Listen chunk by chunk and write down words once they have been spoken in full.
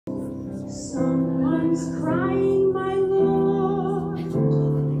Someone's crying, my Lord,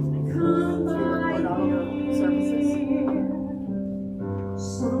 come by here.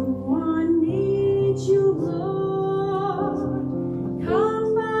 Someone needs you, Lord,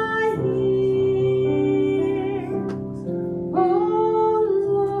 come by here. Oh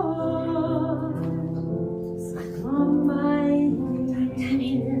Lord, come by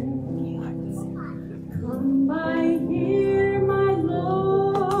here. Come by here, my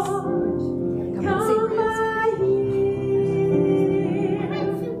Lord. Come by here.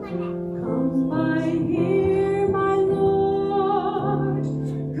 Come by here, my Lord.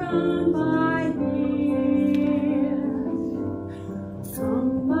 Come by here.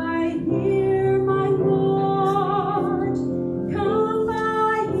 Come by here, my Lord. Come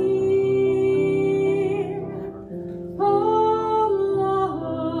by here. Oh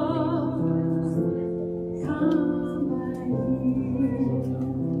Lord, come by here.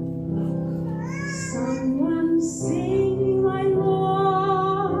 Someone sing, my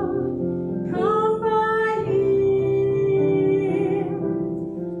Lord, come by here.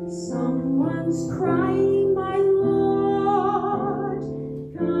 Someone's crying, my Lord,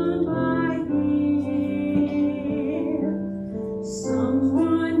 come by here.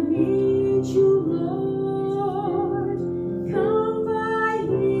 Someone needs you, Lord, come by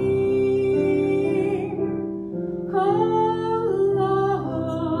here. Oh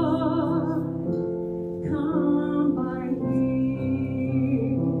Lord, come by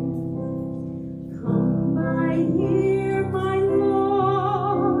here. Come by here, my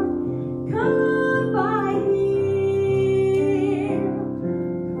Lord. Come by here.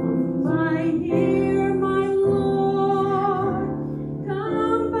 Come by here, my Lord.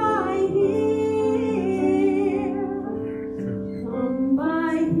 Come by here. Come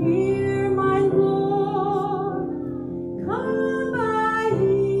by here, my Lord. Come by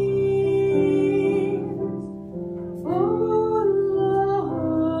here. Oh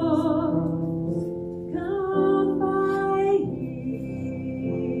Lord, come by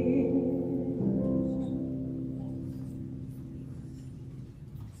here.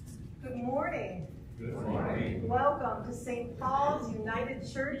 Good morning. Good morning. Welcome to St. Paul's United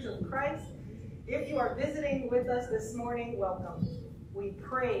Church of Christ. If you are visiting with us this morning, welcome. We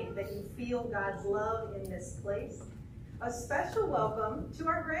pray that you feel God's love in this place. A special welcome to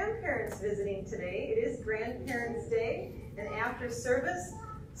our grandparents visiting today. It is Grandparents' Day, and after service,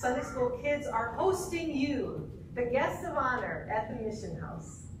 Sunday school kids are hosting you, the guests of honor, at the Mission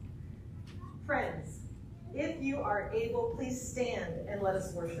House. Friends, if you are able, please stand and let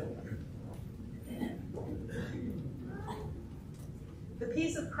us worship. The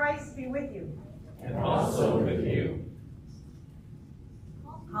peace of Christ be with you. And also with you.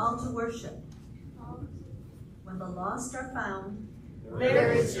 Call to worship. When the lost are found,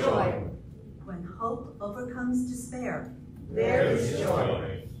 There is joy. when hope overcomes despair, There is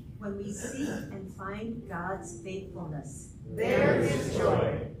joy. when we seek and find God's faithfulness. There is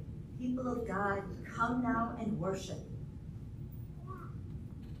joy. People of God, come now and worship.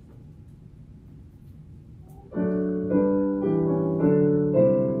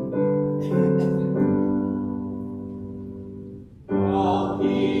 All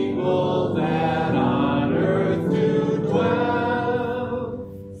people that on earth do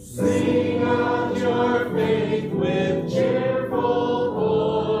dwell, sing out your faith with cheerful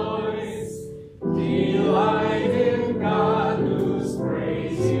voice. Delight in God, whose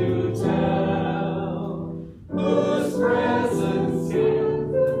praise you tell, whose presence gives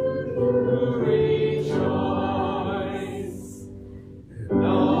you rejoice.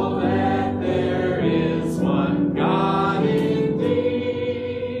 Know that there is one God indeed,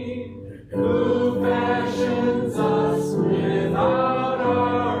 who fashions us without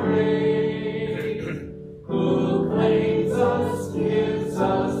our aid, who claims us, gives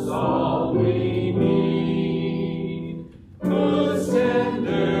us all we need, whose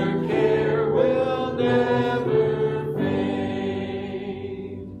tender care will never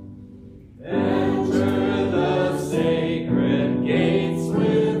fade. Enter the sacred gates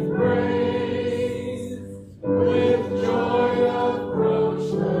with praise, with joy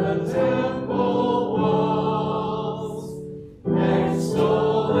approach the temple walls,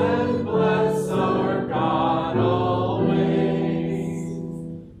 extol and bless our God always,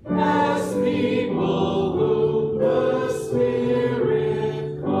 as people whom the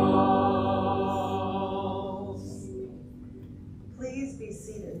Spirit calls. Please be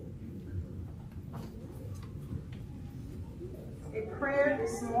seated. A prayer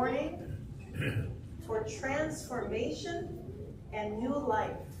this morning for transformation and new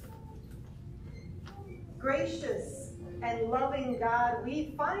life. Gracious and loving God,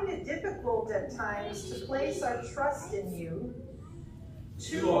 we find it difficult at times to place our trust in you.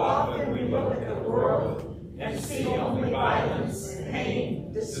 Too often we look at the world and see only violence,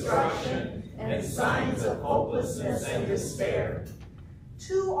 pain, destruction, and signs of hopelessness and despair.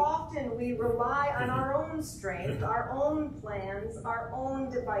 Too often we rely on our own strength, our own plans, our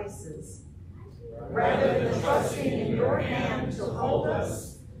own devices. Rather than trusting in your hand to hold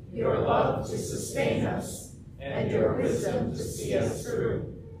us, your love to sustain us, and your wisdom to see us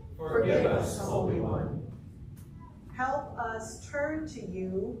through, forgive us, Holy One. Help us turn to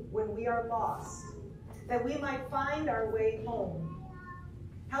you when we are lost, that we might find our way home.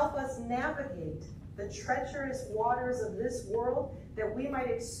 Help us navigate the treacherous waters of this world, that we might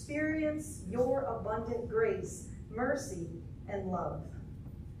experience your abundant grace, mercy, and love.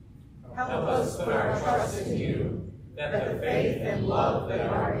 Help us put our trust in you, that the faith and love that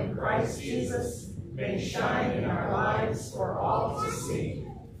are in Christ Jesus may shine in our lives for all to see.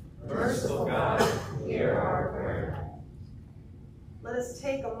 Merciful God, hear our prayer. Let us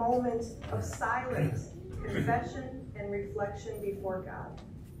take a moment of silent confession and reflection before God.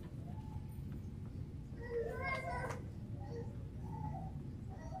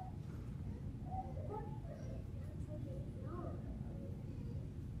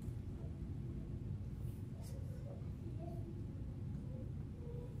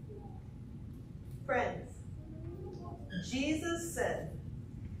 Friends, Jesus said,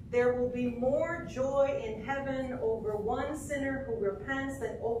 there will be more joy in heaven over one sinner who repents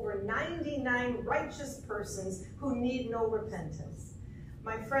than over 99 righteous persons who need no repentance.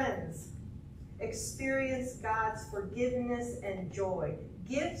 My friends, experience God's forgiveness and joy,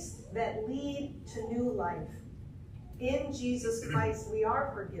 gifts that lead to new life. In Jesus Christ, we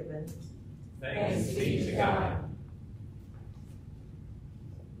are forgiven. Thanks be to God.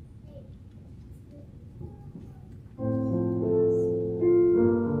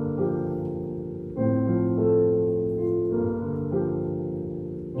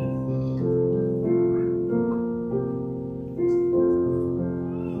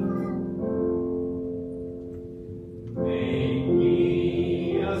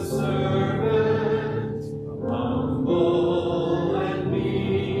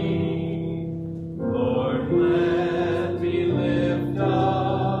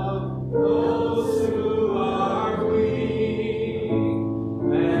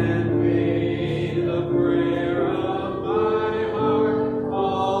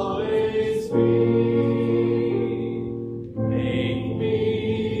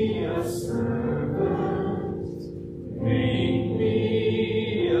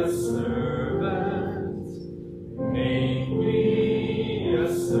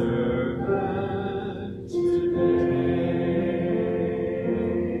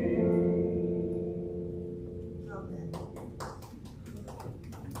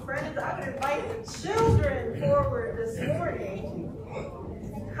 Friends, I would invite the children forward this morning.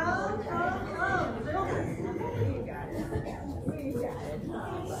 Come, children. You got it. You got it.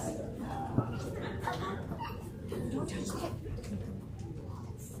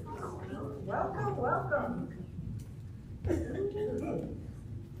 Welcome, welcome.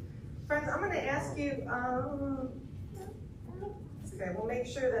 Friends, I'm going to ask you, okay, we'll make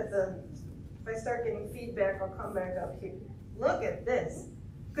sure that if I start getting feedback, I'll come back up here. Look at this.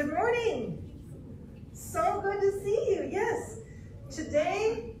 Good morning. So good to see you. Yes.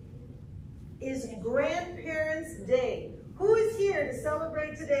 Today is Grandparents' Day. Who is here to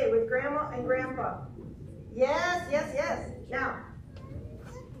celebrate today with Grandma and Grandpa? Yes, yes, yes. Now,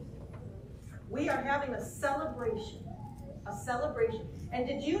 we are having a celebration. A celebration. And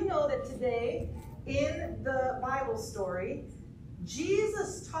did you know that today, in the Bible story,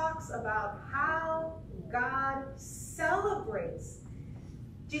 Jesus talks about how God celebrates.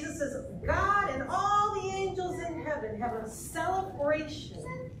 Jesus says, God and all the angels in heaven have a celebration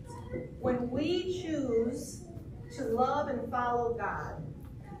when we choose to love and follow God.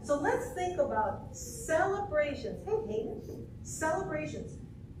 So let's think about celebrations. Hey, Hayden, celebrations.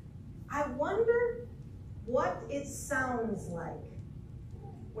 I wonder what it sounds like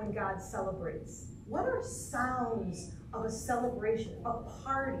when God celebrates. What are sounds of a celebration, a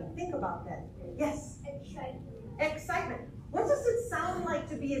party? Think about that. Yes? Excitement. Excitement. What does it sound like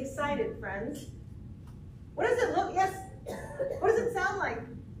to be excited, friends? What does it look? Yes. What does it sound like?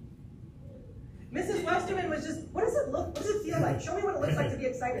 Mrs. Westerman was just, what does it look, what does it feel like? Show me what it looks like to be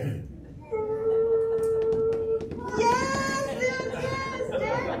excited. Yes,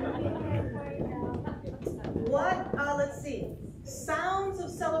 yes. What, let's see. Sounds of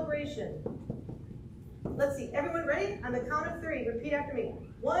celebration. Let's see. Everyone ready? On the count of 3, repeat after me.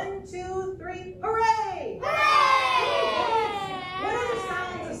 1, 2, 3. Hooray! Hooray! What are the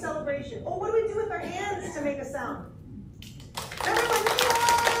sounds of celebration? Oh, what do we do with our hands to make a sound? Everyone,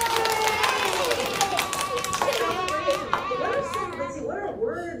 what are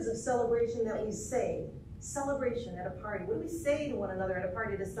words of celebration that we say? Celebration at a party. What do we say to one another at a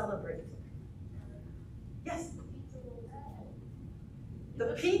party to celebrate? Yes?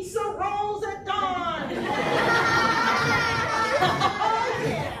 The pizza rolls at dawn! Oh,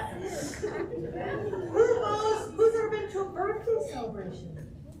 yeah! Who's ever been to a birthday celebration?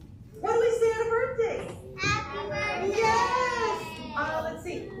 What do we say at a birthday? Happy birthday! Yes! Let's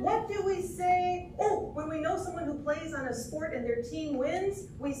see. What do we say? Oh, when we know someone who plays on a sport and their team wins,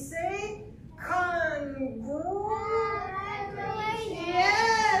 we say, congratulations!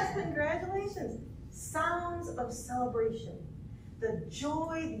 Yes, congratulations. Sounds of celebration. The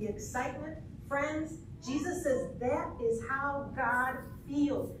joy, the excitement. Friends, Jesus says that is how God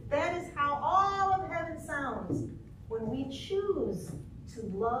feels. That is how all of heaven sounds when we choose to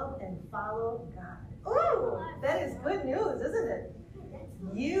love and follow God. Oh, that is good news, isn't it?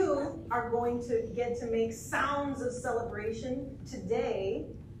 You are going to get to make sounds of celebration today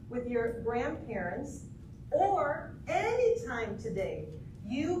with your grandparents, or anytime today.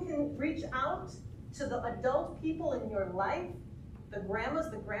 You can reach out to the adult people in your life, the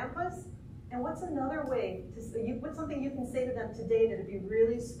grandmas, the grandpas, and what's another way? What's something you can say to them today that would be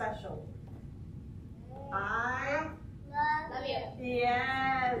really special? I Love you.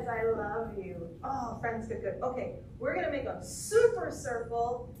 Yes, I love you. Oh, friends, good, good. Okay, we're going to make a super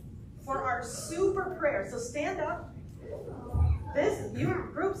circle for our super prayer. So stand up. You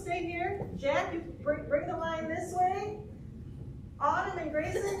group stay here. Jack, you bring the line this way. Autumn and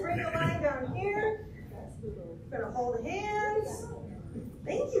Grayson, bring the line down here. We're going to hold hands.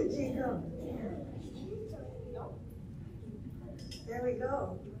 Thank you, Jacob. There we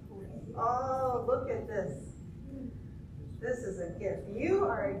go. Oh, look at this. This is a gift. You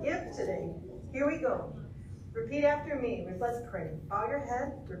are a gift today. Here we go. Repeat after me. Let's pray. Bow your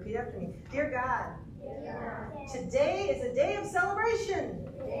head. Repeat after me. Dear God, today is a day of celebration.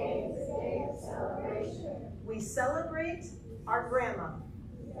 We celebrate our grandma.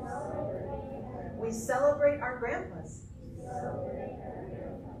 We celebrate our grandpas.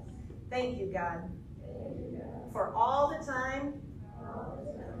 Thank you, God, for all the time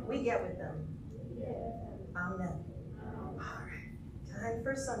we get with them. Amen. All right. Time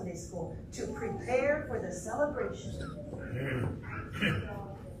for Sunday school to prepare for the celebration.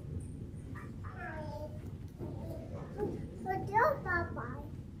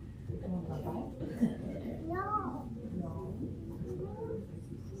 No.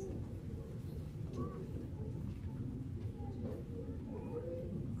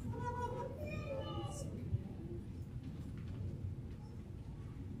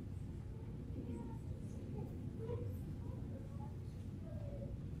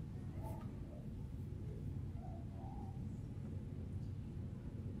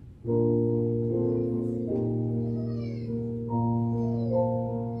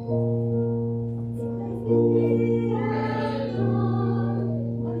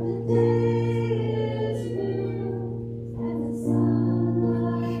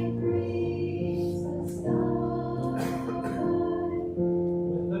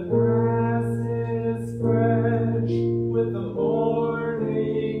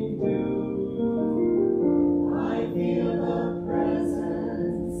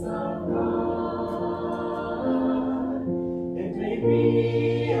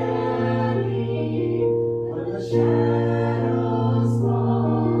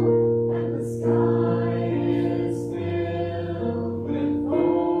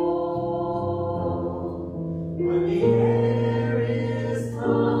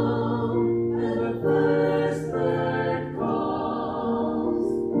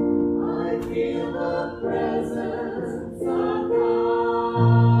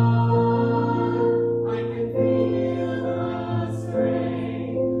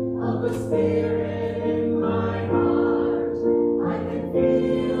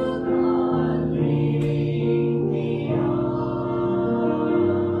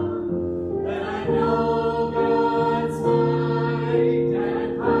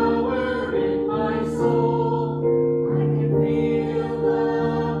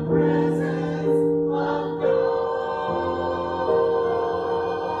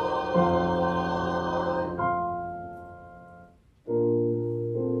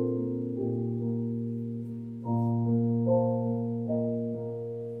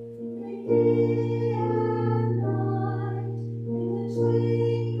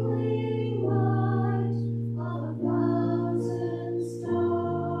 Twinkling light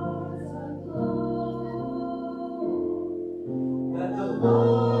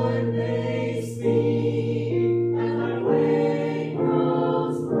they speak, and my way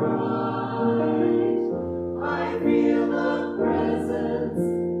grows bright. I feel the presence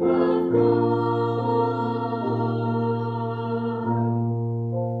of God.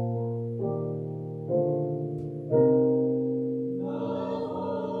 The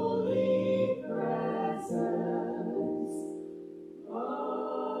holy presence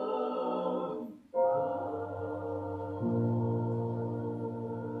of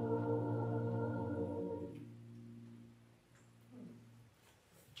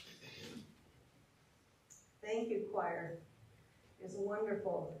Thank you, choir. It's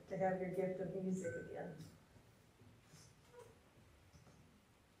wonderful to have your gift of music again.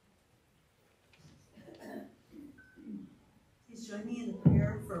 Please join me in the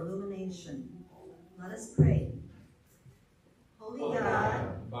prayer for illumination. Let us pray. Holy Oh God,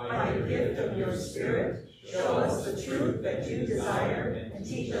 God, by your gift of your Spirit, show us the truth that you desire and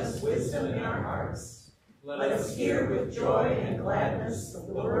teach us wisdom in our hearts. Let us hear with joy and gladness the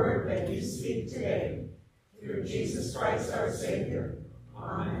word that you speak today. Through Jesus Christ our Savior.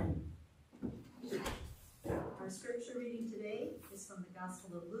 Amen. our scripture reading today is from the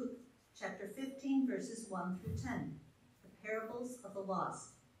Gospel of Luke, chapter 15, verses 1 through 10, the parables of the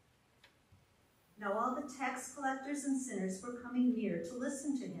lost. Now all the tax collectors and sinners were coming near to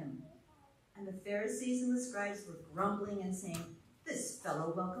listen to him. And the Pharisees and the scribes were grumbling and saying, "This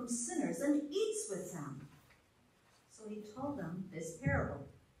fellow welcomes sinners and eats with them." So he told them this parable.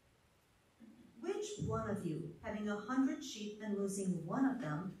 Which one of you, having 100 sheep and losing one of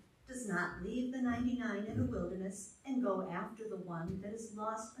them, does not leave the 99 in the wilderness and go after the one that is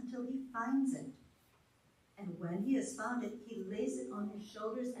lost until he finds it? And when he has found it, he lays it on his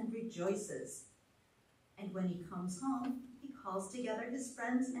shoulders and rejoices. And when he comes home, he calls together his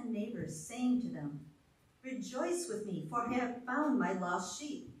friends and neighbors, saying to them, "Rejoice with me, for I have found my lost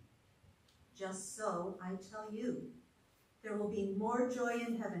sheep." Just so, I tell you, there will be more joy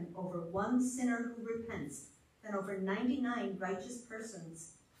in heaven over one sinner who repents than over 99 righteous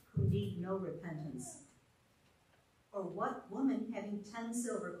persons who need no repentance. Or what woman, having 10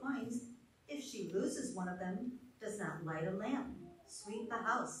 silver coins, if she loses one of them, does not light a lamp, sweep the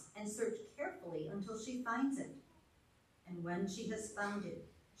house, and search carefully until she finds it? And when she has found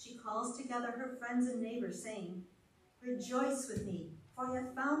it, she calls together her friends and neighbors, saying, "Rejoice with me, for I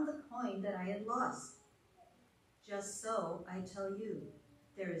have found the coin that I had lost." Just so, I tell you,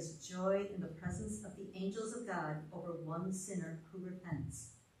 there is joy in the presence of the angels of God over one sinner who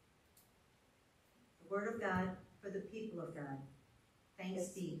repents. The word of God for the people of God. Thanks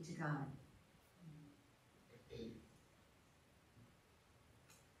be to God.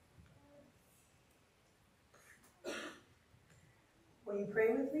 Will you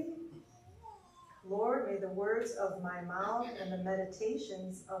pray with me? Lord, may the words of my mouth and the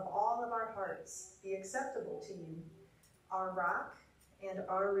meditations of all of our hearts be acceptable to you, our rock and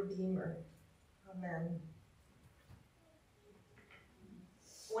our Redeemer. Amen.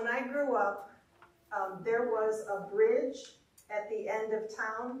 When I grew up, there was a bridge at the end of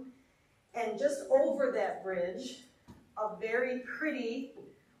town, and just over that bridge, a very pretty,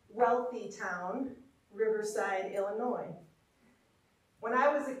 wealthy town, Riverside, Illinois. When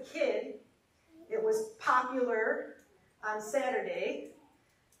I was a kid, it was popular on Saturday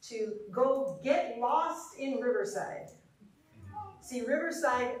to go get lost in Riverside. See,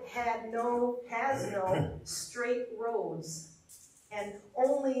 Riverside has no straight roads, and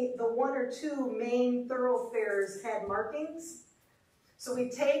only the one or two main thoroughfares had markings. So we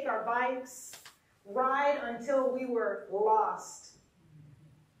take our bikes, ride until we were lost.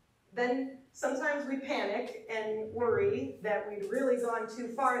 Then sometimes we panic and worry that we'd really gone too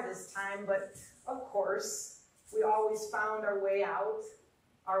far this time, but of course, we always found our way out,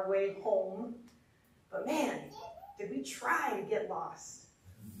 our way home. But man, did we try to get lost?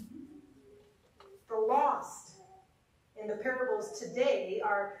 The lost in the parables today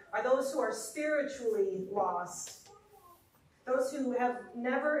are those who are spiritually lost, those who have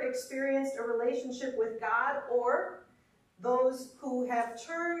never experienced a relationship with God, or those who have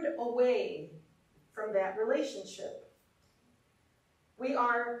turned away from that relationship. We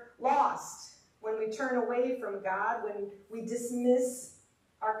are lost when we turn away from God, when we dismiss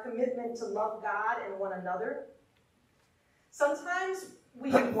our commitment to love God and one another. Sometimes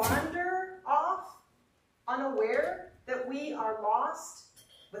we wander off unaware that we are lost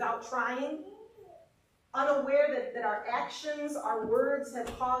without trying, unaware that our actions, our words have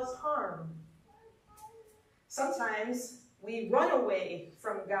caused harm. Sometimes we run away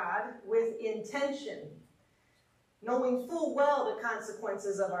from God with intention, knowing full well the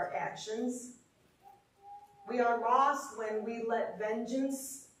consequences of our actions. We are lost when we let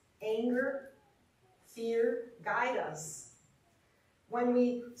vengeance anger, fear guide us. When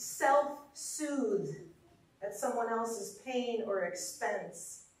we self-soothe at someone else's pain or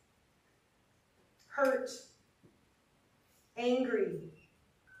expense, hurt, angry,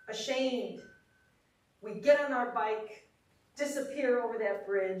 ashamed, we get on our bike, disappear over that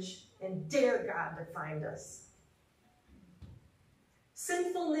bridge, and dare God to find us.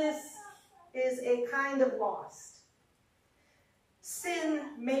 Sinfulness is a kind of lost. Sin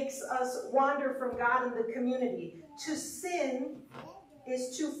makes us wander from God and the community. To sin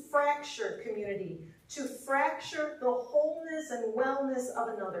is to fracture community, to fracture the wholeness and wellness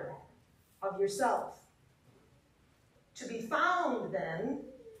of another, of yourself. To be found, then,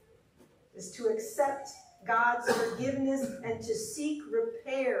 is to accept God's forgiveness and to seek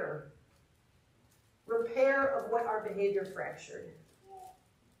repair of what our behavior fractured.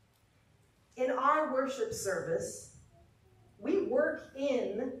 In our worship service, we work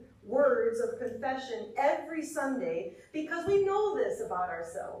in words of confession every Sunday because we know this about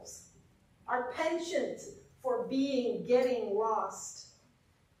ourselves. Our penchant for getting lost,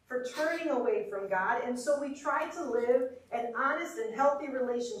 for turning away from God, and so we try to live an honest and healthy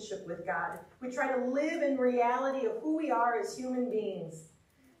relationship with God. We try to live in reality of who we are as human beings.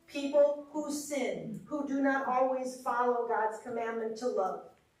 People who sin, who do not always follow God's commandment to love.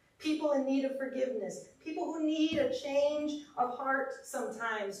 People in need of forgiveness. People who need a change of heart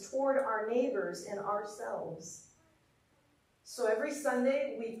sometimes toward our neighbors and ourselves. So every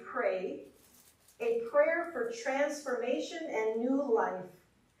Sunday we pray a prayer for transformation and new life.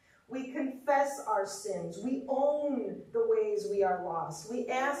 We confess our sins. We own the ways we are lost. We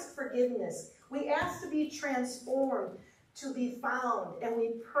ask forgiveness. We ask to be transformed, to be found, and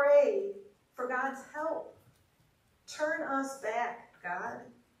we pray for God's help. Turn us back, God.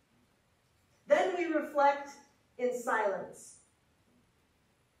 Then we reflect in silence.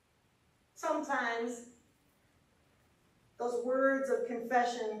 Sometimes those words of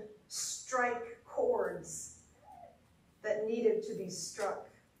confession strike chords that needed to be struck.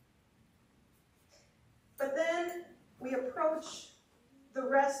 But then we approach the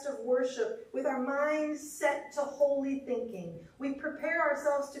rest of worship with our minds set to holy thinking. We prepare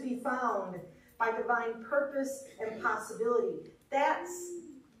ourselves to be found by divine purpose and possibility. That's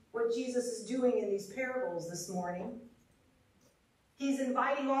what Jesus is doing in these parables this morning. He's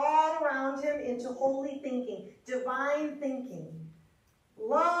inviting all around him into holy thinking, divine thinking.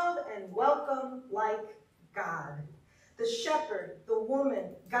 Love and welcome like God. The shepherd, the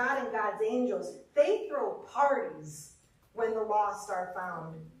woman, God and God's angels, they throw parties when the lost are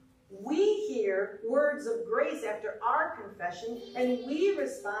found. We hear words of grace after our confession, and we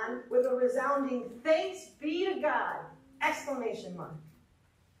respond with a resounding thanks be to God! Exclamation mark.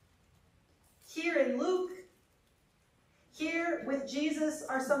 Here in Luke, here with Jesus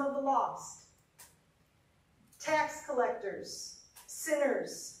are some of the lost. Tax collectors,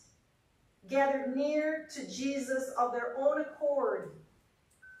 sinners, gathered near to Jesus of their own accord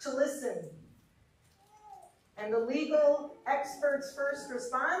to listen. And the legal expert's first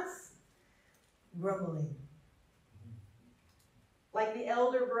response? Grumbling. Like the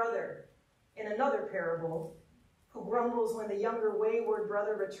elder brother in another parable, who grumbles when the younger wayward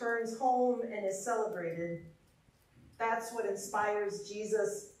brother returns home and is celebrated. That's what inspires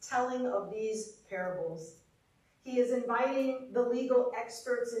Jesus' telling of these parables. He is inviting the legal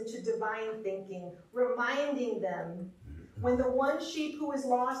experts into divine thinking, reminding them when the one sheep who is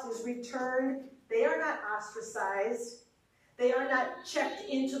lost is returned, they are not ostracized. They are not checked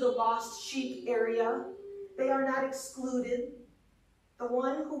into the lost sheep area. They are not excluded. The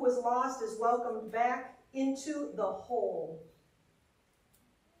one who was lost is welcomed back into the whole.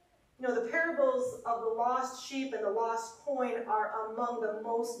 You know, the parables of the lost sheep and the lost coin are among the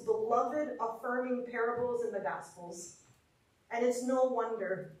most beloved affirming parables in the Gospels. And it's no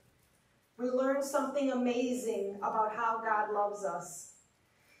wonder. We learn something amazing about how God loves us.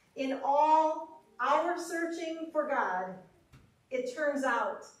 In all our searching for God, it turns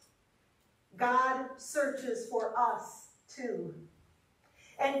out God searches for us too,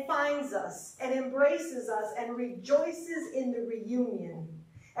 and finds us, and embraces us, and rejoices in the reunion.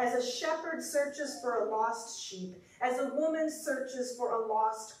 As a shepherd searches for a lost sheep, as a woman searches for a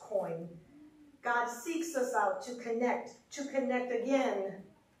lost coin, God seeks us out to connect again,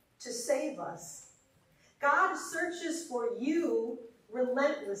 to save us. God searches for you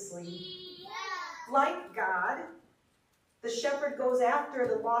relentlessly. Like God, the shepherd goes after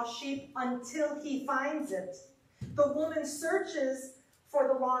the lost sheep until he finds it. The woman searches for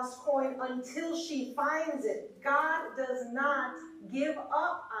the lost coin until she finds it. God does not give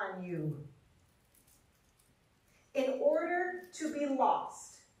up on you. In order to be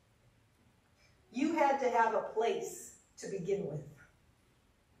lost, You had to have a place to begin with.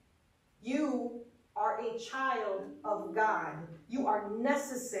 You are a child of God. You are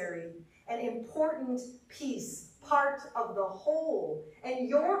necessary, an important piece, part of the whole. And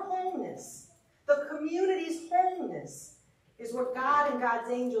your wholeness, the community's wholeness, is what God and God's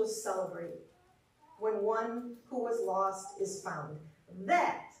angels celebrate when one who was lost is found.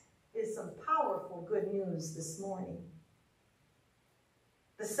 That is some powerful good news this morning.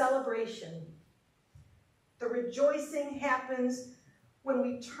 The celebration, the rejoicing happens when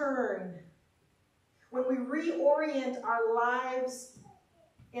we turn, when we reorient our lives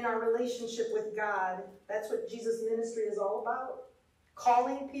in our relationship with God. That's what Jesus' ministry is all about.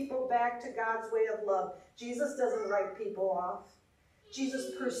 Calling people back to God's way of love. Jesus doesn't write people off.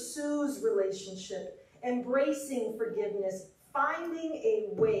 Jesus pursues relationship, embracing forgiveness, finding a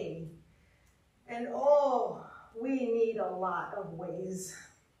way. And oh, we need a lot of ways.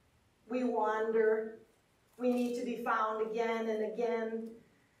 We wander. We need to be found again and again.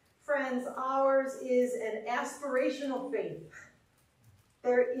 Friends, ours is an aspirational faith.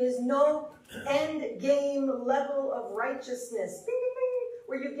 There is no end game level of righteousness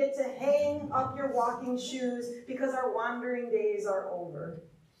where you get to hang up your walking shoes because our wandering days are over.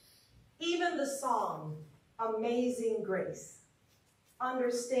 Even the song, Amazing Grace,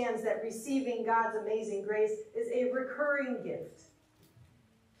 understands that receiving God's amazing grace is a recurring gift.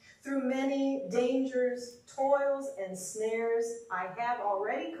 Through many dangers, toils, and snares, I have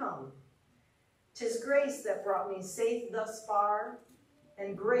already come. 'Tis grace that brought me safe thus far,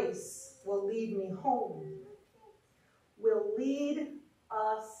 and grace will lead me home. Will lead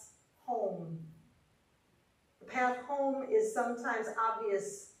us home. The path home is sometimes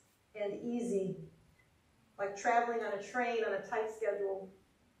obvious and easy, like traveling on a train on a tight schedule.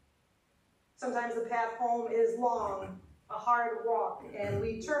 Sometimes the path home is long, a hard walk, and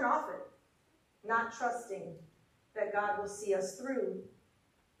we turn off it, not trusting that God will see us through.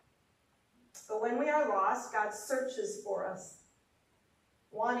 But when we are lost, God searches for us,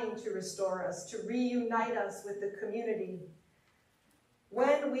 wanting to restore us, to reunite us with the community.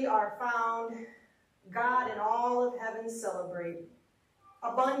 When we are found, God and all of heaven celebrate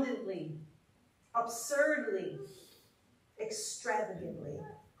abundantly, absurdly, extravagantly.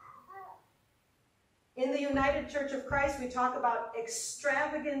 In the United Church of Christ, we talk about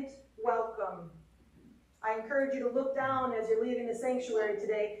extravagant welcome. I encourage you to look down as you're leaving the sanctuary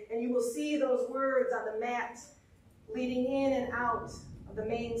today, and you will see those words on the mat leading in and out of the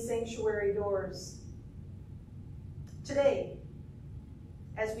main sanctuary doors. Today,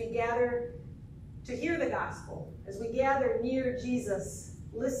 as we gather to hear the gospel, as we gather near Jesus,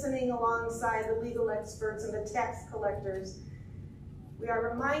 listening alongside the legal experts and the tax collectors, we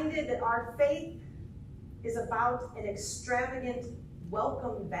are reminded that our faith is about an extravagant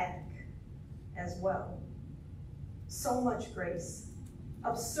welcome back as well. So much grace,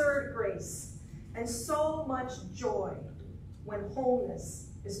 absurd grace, and so much joy when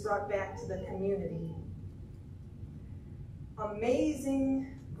wholeness is brought back to the community.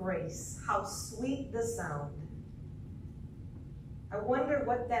 Amazing grace, how sweet the sound. I wonder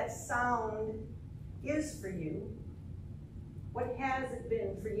what that sound is for you. What has it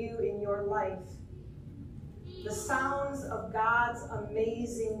been for you in your life? The sounds of God's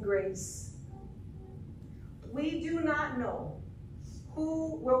amazing grace. We do not know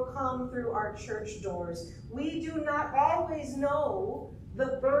who will come through our church doors. We do not always know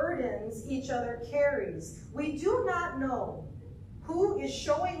the burdens each other carries. We do not know who is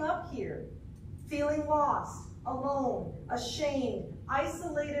showing up here, feeling lost, alone, ashamed,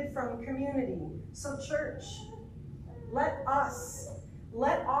 isolated from community. So church, let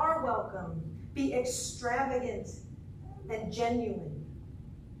our welcome be extravagant and genuine.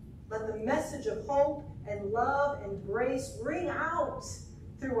 Let the message of hope and love and grace ring out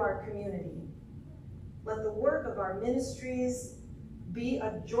through our community. Let the work of our ministries be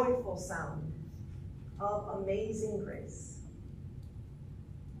a joyful sound of amazing grace.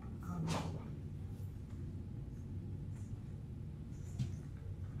 Amen.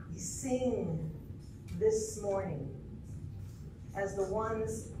 We sing this morning as the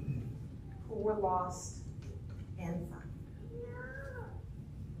ones who were lost and found.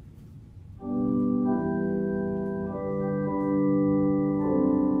 Oh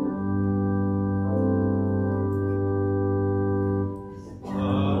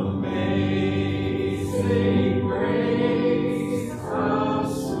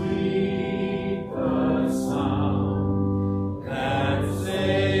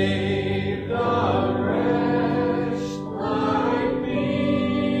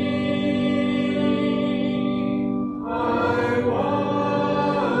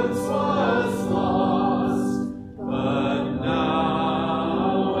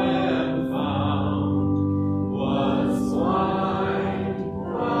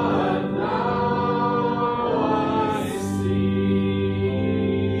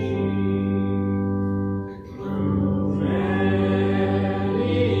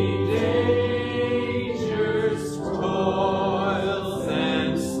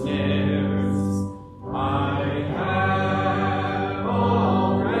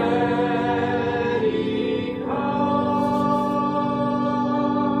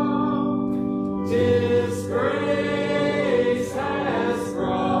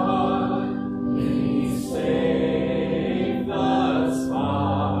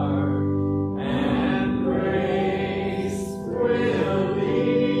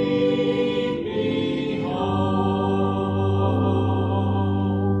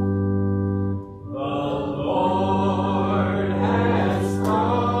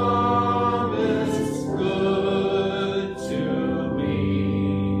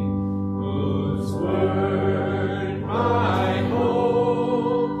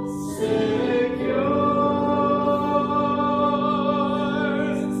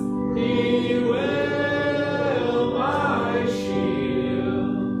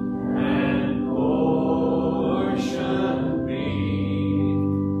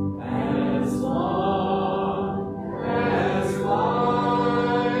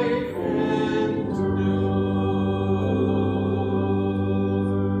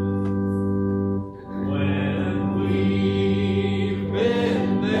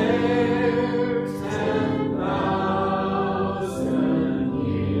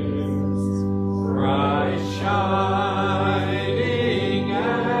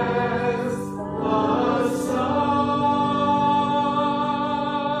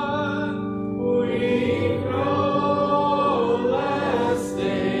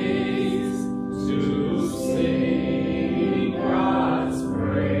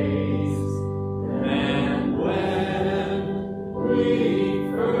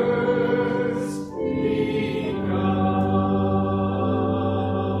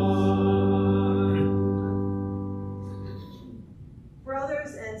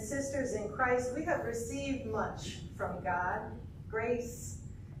Christ, we have received much from God: grace,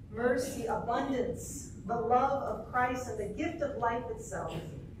 mercy, abundance, the love of Christ, and the gift of life itself.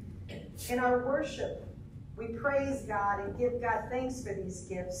 In our worship, we praise God and give God thanks for these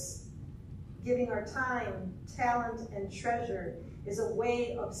gifts. Giving our time, talent, and treasure is a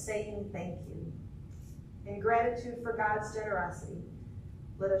way of saying thank you. In gratitude for God's generosity,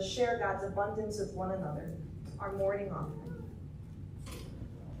 let us share God's abundance with one another. Our morning offering.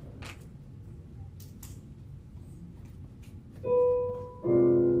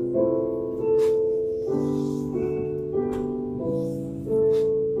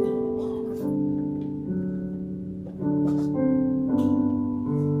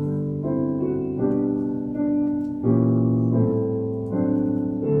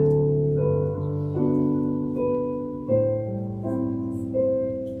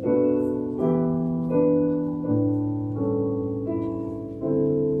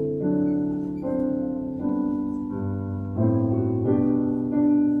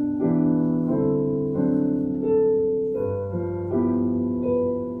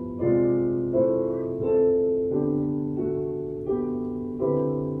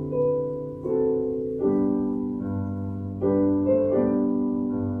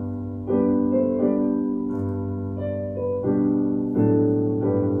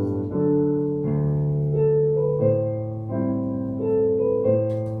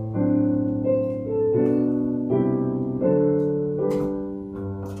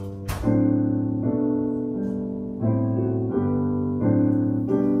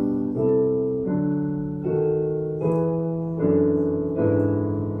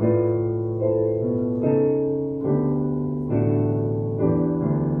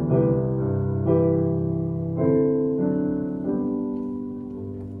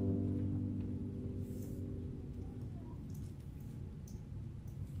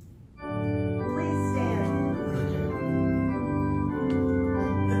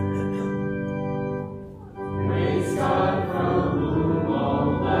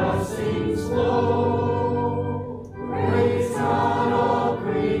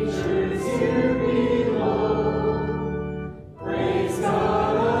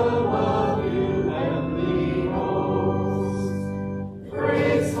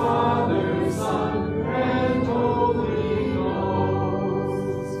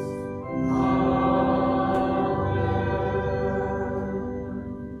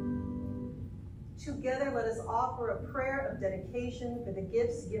 Together, let us offer a prayer of dedication for the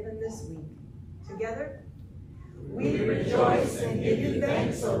gifts given this week. Together, we rejoice and give you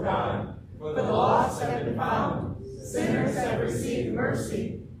thanks, O God, for the lost have been found, sinners have received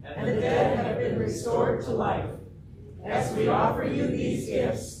mercy, and the dead have been restored to life. As we offer you these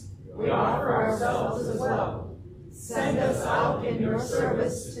gifts, we offer ourselves as well. Send us out in your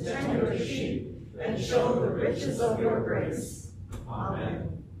service to tend your sheep and show the riches of your grace. Amen.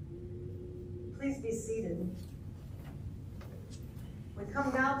 Please be seated. We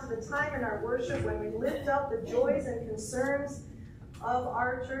come now to the time in our worship when we lift up the joys and concerns of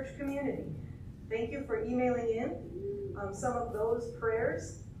our church community. Thank you for emailing in some of those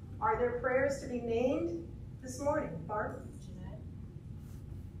prayers. Are there prayers to be named this morning? Barb?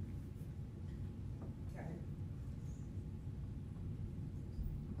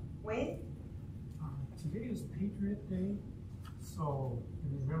 Wayne? Today is Patriot Day, so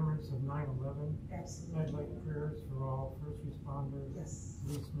in remembrance of 9/11, Absolutely. I'd like prayers for all first responders, Yes.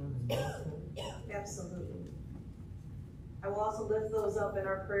 policemen, and military. Absolutely. I will also lift those up in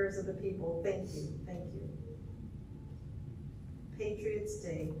our prayers of the people. Thank you. Thank you. Patriots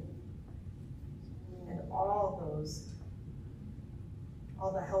Day. And all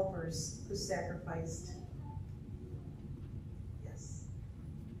the helpers who sacrificed. Yes.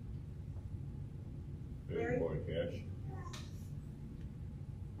 Mary? Good morning, Cash.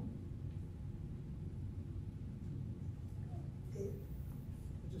 Dave?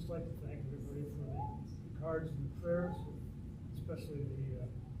 I'd just like to thank everybody for the cards and the prayers, especially the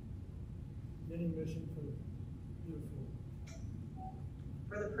knitting mission for the beautiful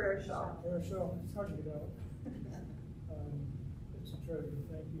For the prayer shawl. prayer show. It's hard to get out. It's a treasure.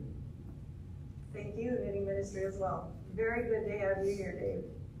 Thank you. Thank you, knitting ministry as well. Very good to have you here, Dave.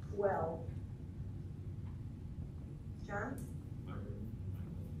 Well. John?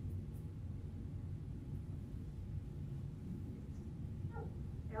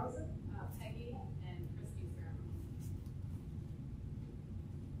 Allison? Peggy and Christy ceremony.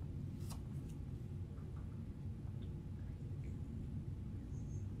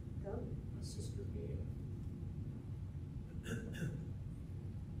 Doug? My sister Mia.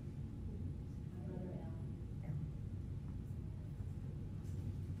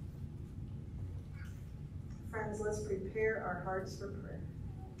 Friends, let's prepare our hearts for prayer.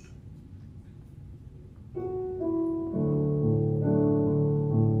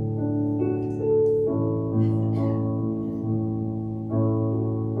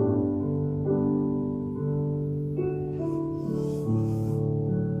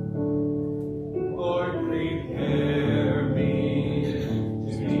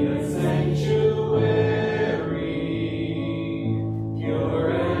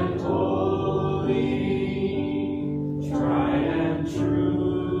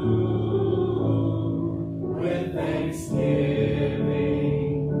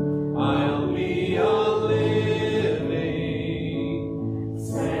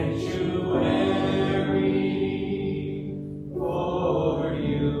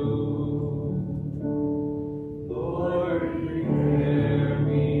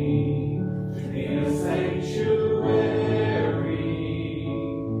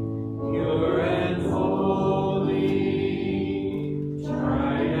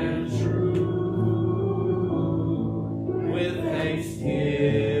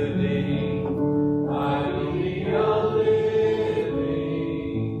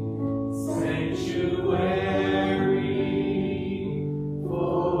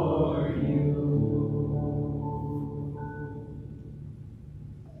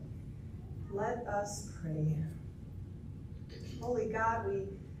 Let us pray. Holy God, we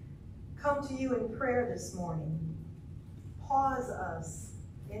come to you in prayer this morning. Pause us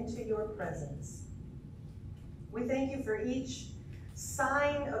into your presence. We thank you for each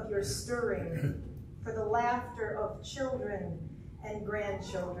sign of your stirring, for the laughter of children and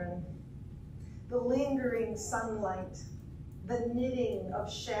grandchildren, the lingering sunlight, the knitting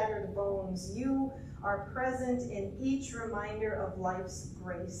of shattered bones. You are present in each reminder of life's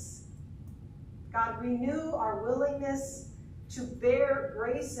grace. God, renew our willingness to bear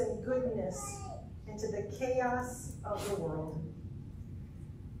grace and goodness into the chaos of the world.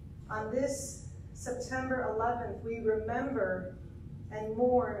 On this September 11th, we remember and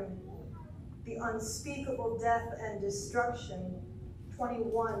mourn the unspeakable death and destruction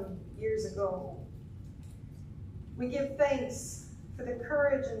 21 years ago. We give thanks for the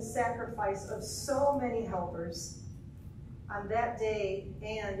courage and sacrifice of so many helpers on that day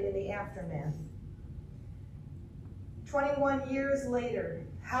and in the aftermath. 21 years later,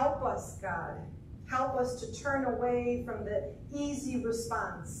 help us, God. Help us to turn away from the easy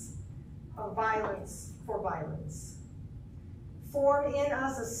response of violence for violence. Form in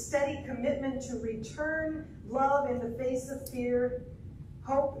us a steady commitment to return love in the face of fear,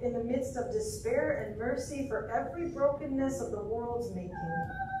 hope in the midst of despair, and mercy for every brokenness of the world's making.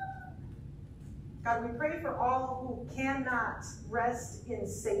 God, we pray for all who cannot rest in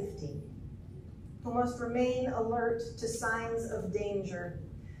safety, who must remain alert to signs of danger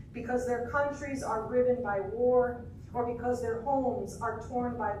because their countries are riven by war, or because their homes are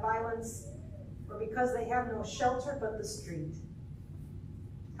torn by violence, or because they have no shelter but the street.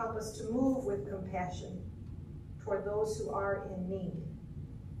 Help us to move with compassion toward those who are in need.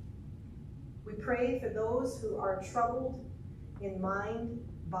 We pray for those who are troubled in mind,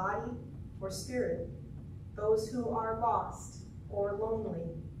 body, or spirit, those who are lost or lonely,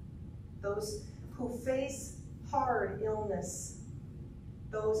 those who face hard illness,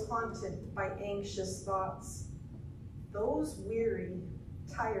 those haunted by anxious thoughts, those weary,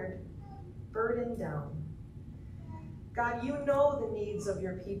 tired, burdened down. God, you know the needs of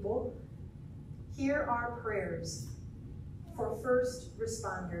your people. Hear our prayers for first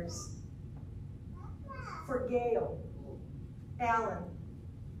responders, for Gail, Alan,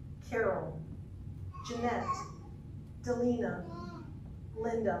 Carol, Jeanette, Delina,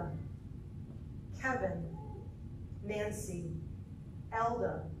 Linda, Kevin, Nancy,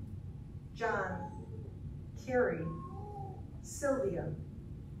 Elda, John, Carrie, Sylvia,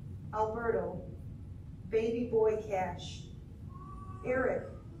 Alberto, baby boy Cash, Eric,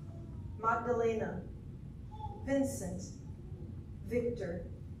 Magdalena, Vincent, Victor,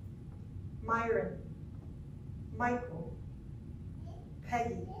 Myron, Michael,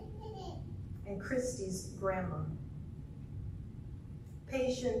 Peggy, and Christy's grandma.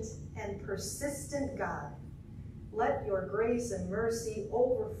 Patient and persistent God, let your grace and mercy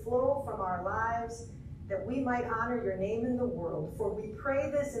overflow from our lives that we might honor your name in the world. For we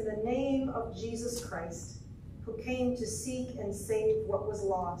pray this in the name of Jesus Christ, who came to seek and save what was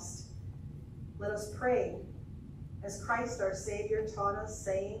lost. Let us pray as Christ our Savior taught us,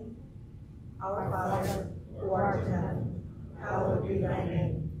 saying, Our Father, who art in heaven, hallowed be thy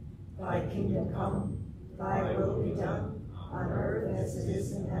name. Thy kingdom come, thy will be done, on earth as it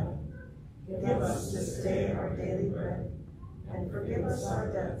is in heaven. Give us this day our daily bread, and forgive us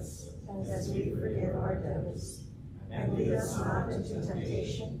our debts, as we forgive our debtors. And lead us not into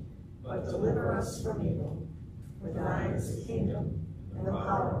temptation, but deliver us from evil. For thine is the kingdom, and the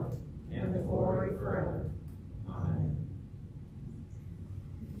power, and the glory forever. Amen.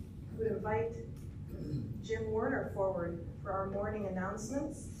 I would invite Jim Werner forward for our morning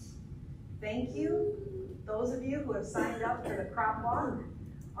announcements. Thank you, those of you who have signed up for the crop walk.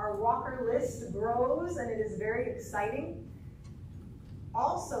 Our walker list grows, and it is very exciting.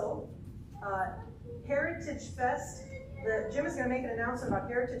 Also, Heritage Fest, Jim is going to make an announcement about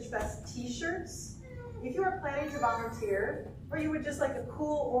Heritage Fest t-shirts. If you are planning to volunteer, or you would just like a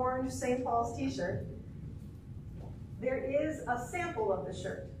cool orange St. Paul's t-shirt, there is a sample of the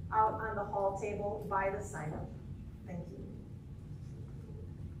shirt out on the hall table by the sign-up. Thank you.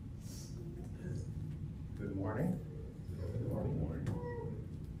 Good morning. Good morning.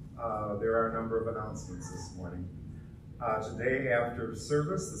 There are a number of announcements this morning. Today after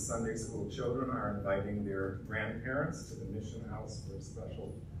service, the Sunday school children are inviting their grandparents to the Mission House for a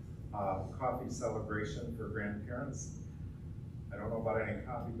special coffee celebration for grandparents. I don't know about any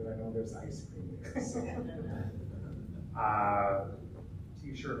coffee, but I know there's ice cream there. So.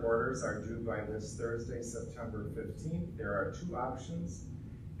 T-shirt orders are due by this Thursday, September 15th. There are two options: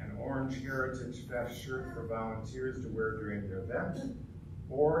 an orange Heritage Fest shirt for volunteers to wear during their event,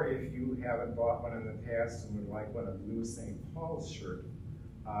 or if you haven't bought one in the past and would like one, a blue St. Paul's shirt.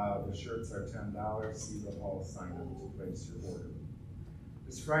 The shirts are $10. See the hall sign up to place your order.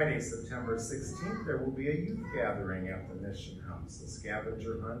 This Friday, September 16th, there will be a youth gathering at the Mission House. A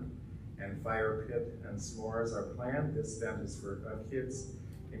scavenger hunt and fire pit and s'mores are planned. This event is for kids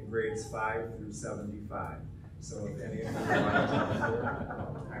in grades 5 through 75. So if any of you would like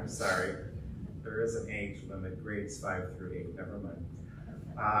to, I'm sorry, there is an age limit, grades 5 through 8, never mind.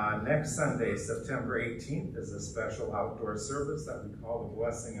 Next Sunday, September 18th, is a special outdoor service that we call the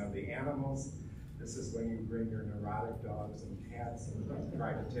Blessing of the Animals. This is when you bring your neurotic dogs and cats and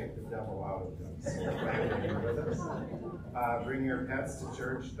try to take the devil out of them. So we're glad that you're with us. Bring your pets to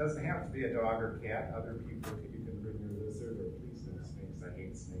church. It doesn't have to be a dog or cat. Other people, you can bring your lizard, or please no snakes. I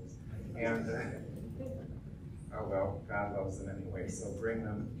hate snakes. And, oh well, God loves them anyway, so bring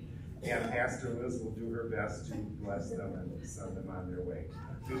them. And Pastor Liz will do her best to bless them and send them on their way.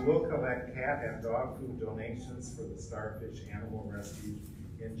 We will collect cat and dog food donations for the Starfish Animal Rescue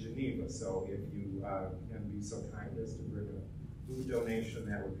in Geneva. So if you can be so kind as to bring a food donation,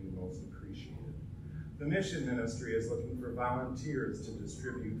 that would be most appreciated. The Mission Ministry is looking for volunteers to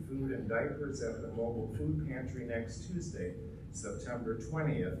distribute food and diapers at the mobile food pantry next Tuesday, September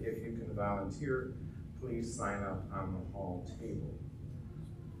 20th. If you can volunteer, please sign up on the hall table.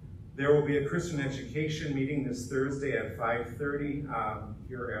 There will be a Christian education meeting this Thursday at 5:30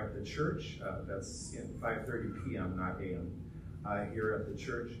 here at the church. That's in 5:30 p.m., not a.m. Here at the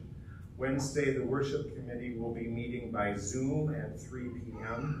church. Wednesday, the worship committee will be meeting by Zoom at 3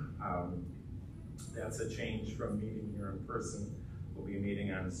 p.m. That's a change from meeting here in person. We'll be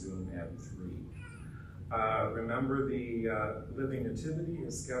meeting on Zoom at 3. Remember, the Living Nativity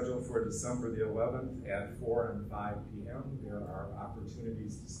is scheduled for December the 11th at 4 and 5 p.m. There are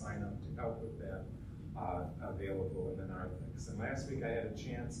opportunities to sign up to help with that available in the narthex. And last week I had a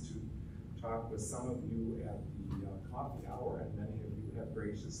chance to talk with some of you at the coffee hour, and many of you have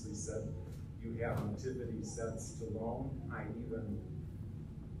graciously said you have nativity sets to loan. I even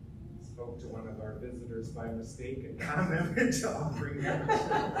spoke to one of our visitors by mistake and commented to offering them.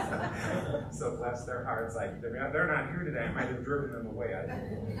 So bless their hearts. They're not here today. I might have driven them away. I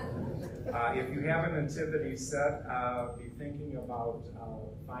don't know. If you have a nativity set, be thinking about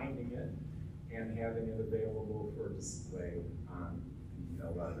finding it and having it available for display on the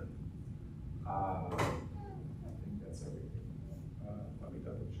 11th. I think that's everything. Let me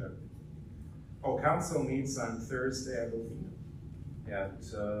double check. Oh, council meets on Thursday, I believe, at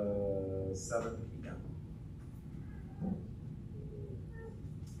 7 p.m.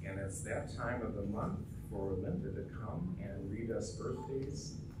 And it's that time of the month for Linda to come and read us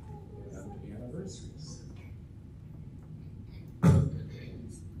birthdays and anniversaries.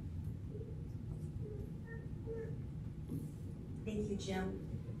 Thank you, Jim.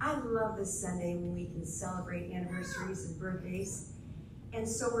 I love this Sunday when we can celebrate anniversaries and birthdays. And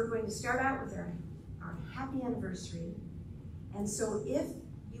so we're going to start out with our happy anniversary. And so if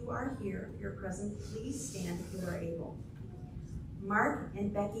you are here, if you're present, please stand if you are able. Mark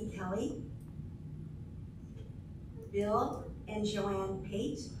and Becky Kelly, Bill and Joanne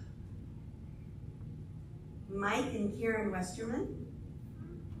Pate, Mike and Karen Westerman,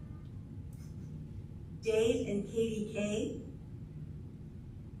 Dave and Katie Kay,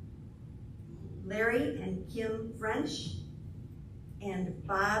 Larry and Kim French, and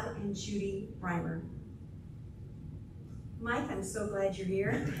Bob and Judy Reimer. Mike, I'm so glad you're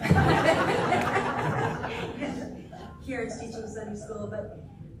here. Karen's teaching Sunday school, but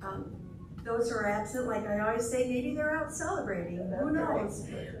those who are absent, like I always say, maybe they're out celebrating. Who knows?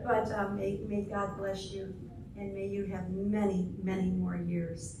 But may God bless you, and may you have many, many more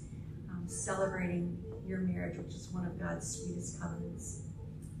years celebrating your marriage, which is one of God's sweetest covenants.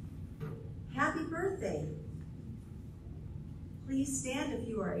 Happy birthday. Please stand if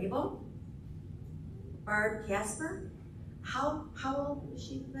you are able. Barb Casper. How old is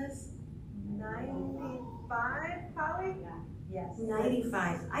she, Liz? 95, Polly? Yes.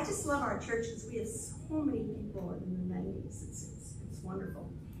 95. I just love our church because we have so many people in the 90s. It's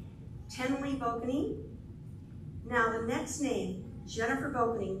wonderful. Tenley Bokeney. Now the next name, Jennifer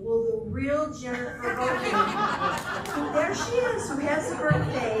Bokeney. Will the real Jennifer Bokeney, there she is, who has a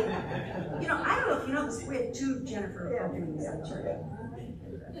birthday. You know, I don't know if you know this, we have 2 Jennifer Bokeneys in church.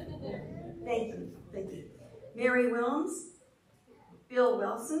 Thank you, thank you. Mary Wilms, Bill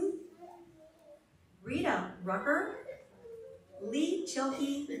Wilson, Rita Rucker, Lee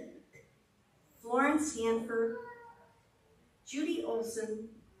Tilke, Florence Hanford, Judy Olson,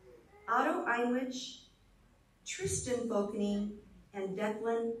 Otto Einwich, Tristan Bokeney, and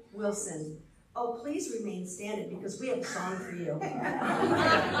Declan Wilson. Oh, please remain standing because we have a song for you.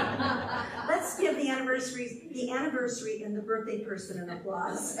 Let's give the anniversary and the birthday person an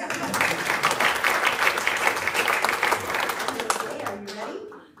applause. Okay, are you ready?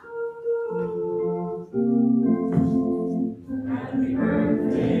 Happy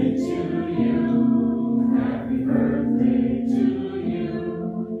birthday to you. Happy birthday to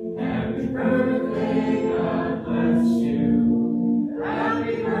you. Happy birthday, God bless you.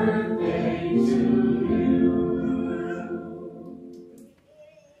 Happy birthday to you.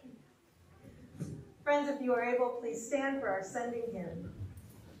 Friends, if you are able, please stand for our sending hymn.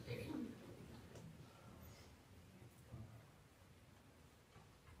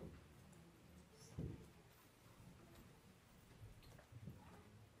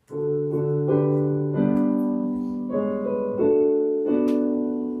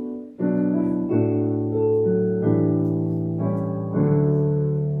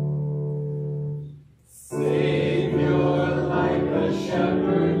 Savior, like a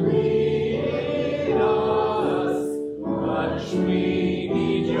shepherd, lead us. Much we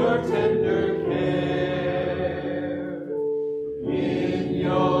need your tender care. In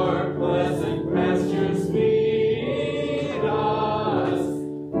your pleasant pastures feed us.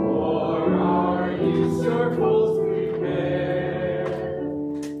 For our use your folds prepare.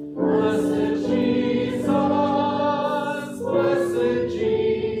 Blessed Jesus,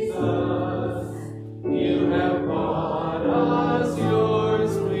 you have bought us,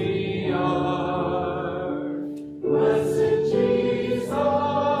 yours we are. Blessed Jesus,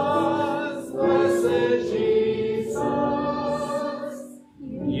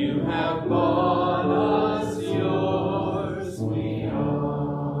 you have bought us, yours we are.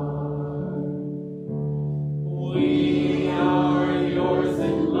 We are yours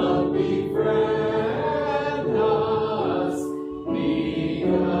in love, befriend us, be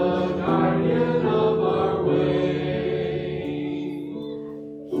the guardian of our way.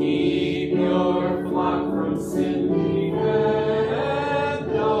 Keep your flock from sin,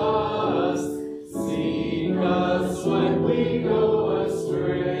 defend us, seek us when we go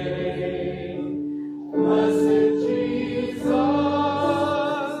astray. Blessed Jesus,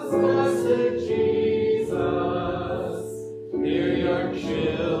 hear your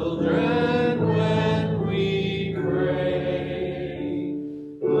children when we pray.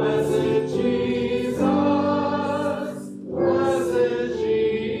 Blessed Jesus,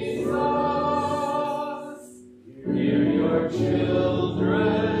 hear your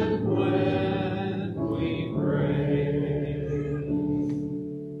children when we pray.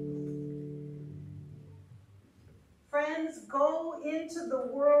 Friends, go into the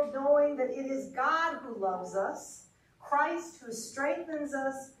world knowing that it is God who loves us, Christ who strengthens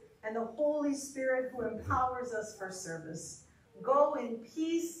us, and the Holy Spirit who empowers us for service. Go in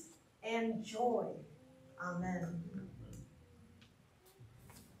peace and joy. Amen.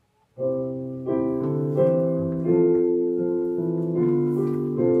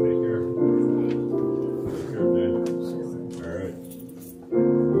 Take care. Take care, man.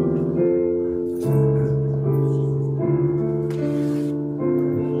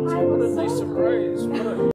 All right. What a nice surprise.